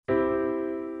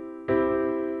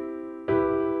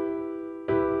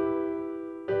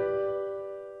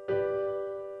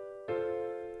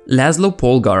Lazslo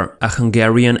Polgar, a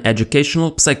Hungarian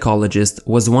educational psychologist,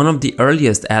 was one of the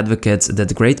earliest advocates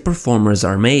that great performers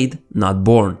are made, not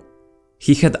born.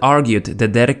 He had argued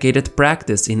that dedicated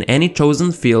practice in any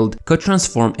chosen field could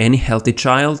transform any healthy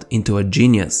child into a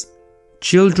genius.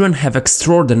 Children have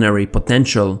extraordinary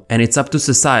potential, and it's up to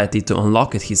society to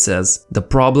unlock it, he says. The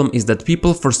problem is that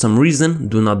people for some reason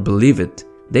do not believe it.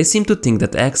 They seem to think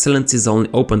that excellence is only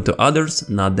open to others,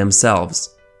 not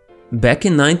themselves. Back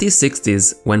in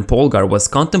 1960s, when Polgar was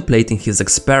contemplating his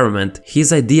experiment,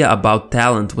 his idea about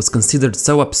talent was considered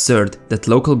so absurd that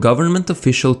local government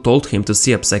official told him to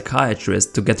see a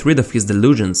psychiatrist to get rid of his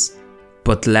delusions.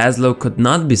 But Laszlo could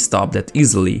not be stopped that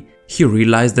easily. He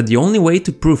realized that the only way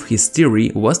to prove his theory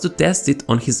was to test it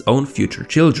on his own future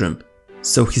children.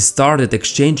 So he started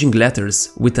exchanging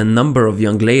letters with a number of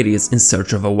young ladies in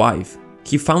search of a wife.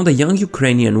 He found a young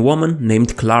Ukrainian woman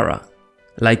named Klara.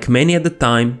 Like many at the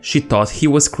time, she thought he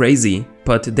was crazy,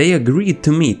 but they agreed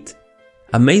to meet.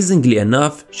 Amazingly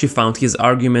enough, she found his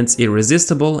arguments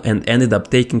irresistible and ended up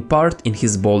taking part in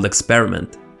his bold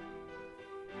experiment.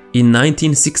 In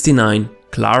 1969,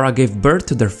 Klara gave birth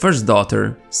to their first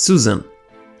daughter, Susan.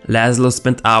 Laszlo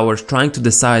spent hours trying to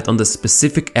decide on the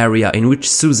specific area in which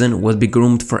Susan would be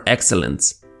groomed for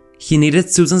excellence. He needed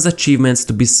Susan's achievements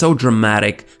to be so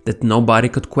dramatic that nobody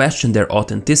could question their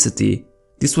authenticity.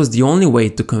 This was the only way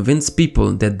to convince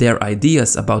people that their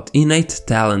ideas about innate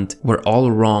talent were all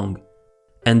wrong.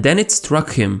 And then it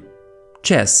struck him.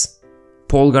 Chess.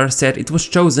 Polgar said it was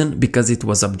chosen because it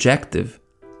was objective.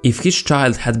 If his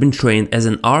child had been trained as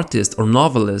an artist or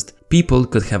novelist, people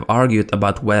could have argued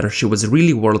about whether she was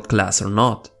really world-class or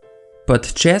not.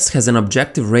 But chess has an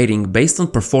objective rating based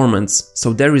on performance,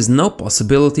 so there is no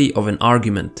possibility of an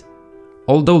argument.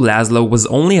 Although Laszlo was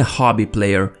only a hobby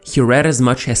player, he read as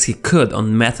much as he could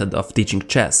on method of teaching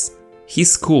chess. He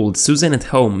schooled Susan at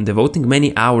home, devoting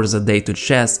many hours a day to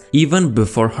chess even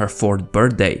before her 4th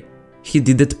birthday. He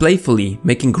did it playfully,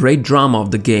 making great drama of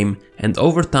the game, and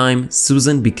over time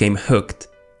Susan became hooked.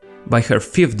 By her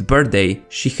 5th birthday,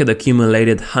 she had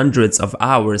accumulated hundreds of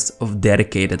hours of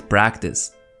dedicated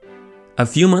practice. A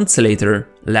few months later,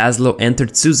 Laszlo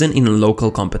entered Susan in a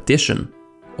local competition.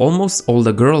 Almost all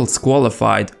the girls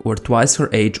qualified were twice her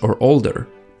age or older,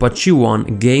 but she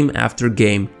won game after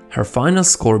game, her final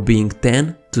score being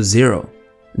 10-0.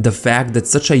 The fact that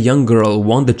such a young girl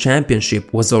won the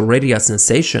championship was already a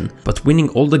sensation, but winning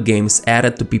all the games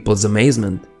added to people's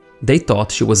amazement. They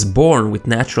thought she was born with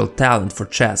natural talent for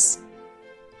chess.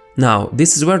 Now,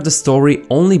 this is where the story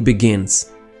only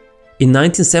begins. In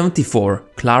 1974,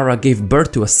 Klara gave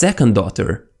birth to a second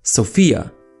daughter,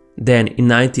 Sofia. Then in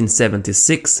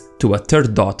 1976 to a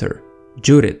third daughter,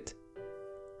 Judit.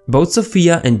 Both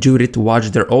Sofia and Judit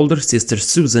watched their older sister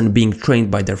Susan being trained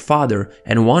by their father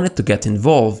and wanted to get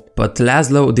involved, but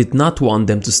Laszlo did not want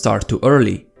them to start too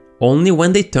early. Only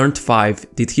when they turned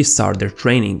 5 did he start their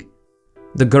training.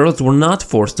 The girls were not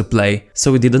forced to play,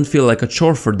 so it didn't feel like a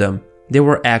chore for them. They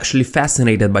were actually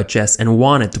fascinated by chess and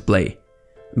wanted to play.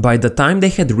 By the time they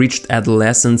had reached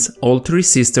adolescence, all 3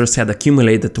 sisters had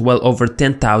accumulated well over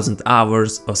 10,000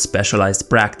 hours of specialized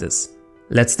practice.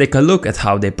 Let's take a look at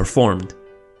how they performed.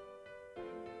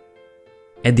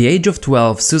 At the age of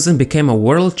 12, Susan became a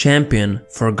world champion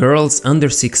for girls under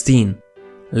 16.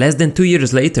 Less than 2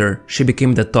 years later, she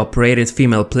became the top-rated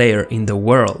female player in the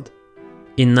world.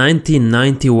 In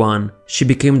 1991, she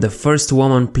became the first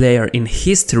woman player in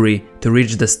history to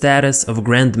reach the status of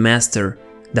Grandmaster,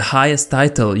 the highest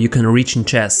title you can reach in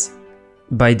chess.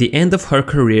 By the end of her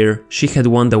career, she had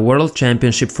won the World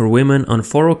Championship for women on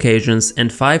 4 occasions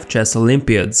and 5 chess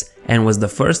Olympiads, and was the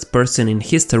first person in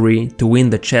history to win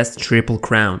the chess Triple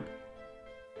Crown.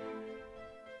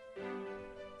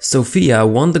 Sofia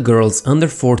won the girls under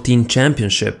 14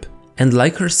 championship, and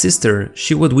like her sister,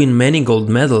 she would win many gold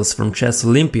medals from chess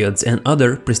Olympiads and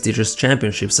other prestigious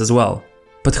championships as well.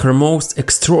 But her most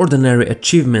extraordinary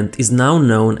achievement is now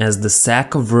known as the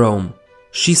Sack of Rome.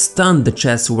 She stunned the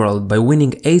chess world by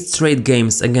winning 8 straight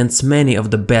games against many of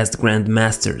the best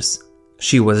grandmasters.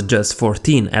 She was just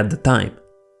 14 at the time.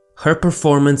 Her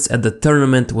performance at the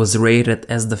tournament was rated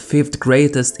as the 5th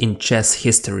greatest in chess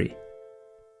history.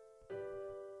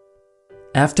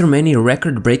 After many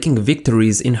record-breaking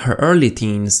victories in her early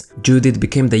teens, Judit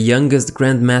became the youngest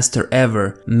grandmaster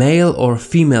ever, male or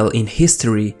female in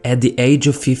history, at the age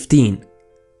of 15.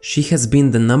 She has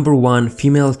been the #1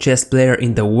 female chess player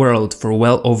in the world for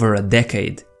well over a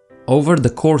decade. Over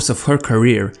the course of her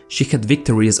career, she had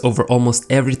victories over almost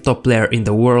every top player in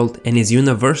the world and is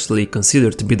universally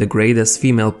considered to be the greatest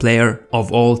female player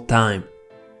of all time.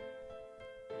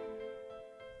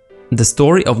 The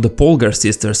story of the Polgar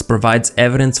sisters provides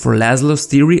evidence for Laszlo's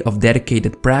theory of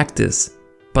dedicated practice,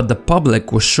 but the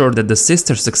public was sure that the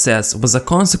sisters' success was a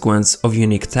consequence of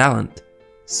unique talent.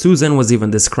 Susan was even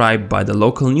described by the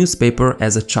local newspaper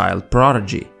as a child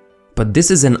prodigy. But this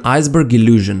is an iceberg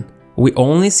illusion. We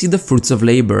only see the fruits of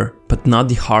labor, but not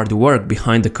the hard work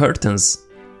behind the curtains.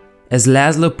 As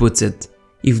Laszlo puts it,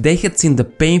 if they had seen the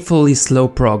painfully slow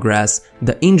progress,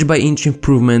 the inch-by-inch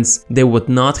improvements, they would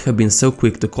not have been so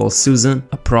quick to call Susan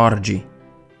a prodigy.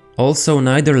 Also,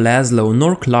 neither Laszlo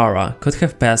nor Klara could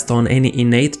have passed on any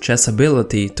innate chess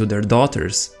ability to their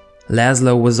daughters.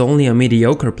 Laszlo was only a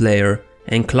mediocre player,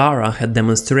 and Klara had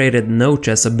demonstrated no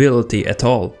chess ability at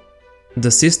all. The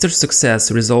sisters'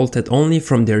 success resulted only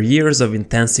from their years of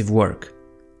intensive work.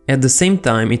 At the same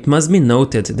time, it must be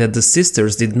noted that the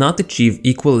sisters did not achieve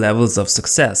equal levels of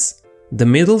success. The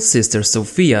middle sister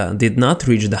Sofia did not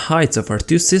reach the heights of her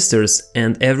two sisters,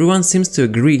 and everyone seems to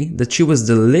agree that she was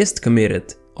the least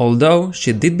committed, although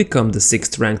she did become the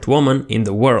 6th ranked woman in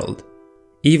the world.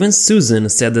 Even Susan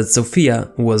said that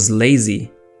Sofia was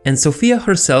lazy, and Sofia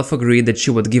herself agreed that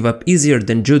she would give up easier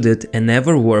than Judit and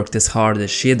never worked as hard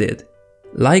as she did.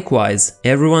 Likewise,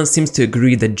 everyone seems to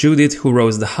agree that Judit, who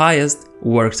rose the highest,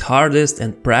 worked hardest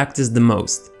and practiced the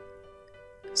most.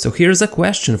 So here's a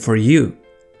question for you.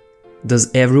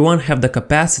 Does everyone have the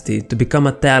capacity to become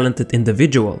a talented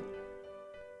individual?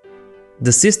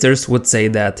 The sisters would say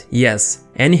that, yes,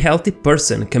 any healthy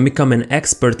person can become an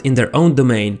expert in their own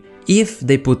domain if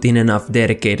they put in enough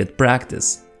dedicated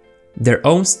practice. Their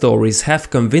own stories have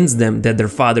convinced them that their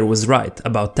father was right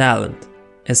about talent.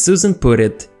 As Susan put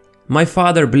it, "My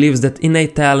father believes that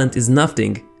innate talent is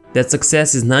nothing, that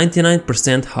success is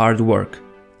 99% hard work."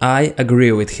 I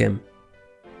agree with him.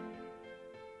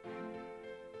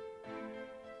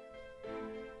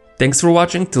 Thanks for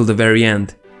watching till the very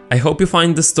end. I hope you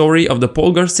find the story of the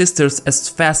Polgar sisters as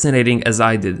fascinating as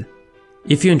I did.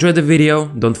 If you enjoyed the video,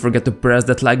 don't forget to press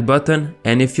that like button,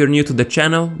 and if you're new to the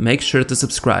channel, make sure to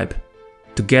subscribe.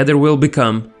 Together we'll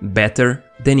become better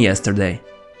than yesterday.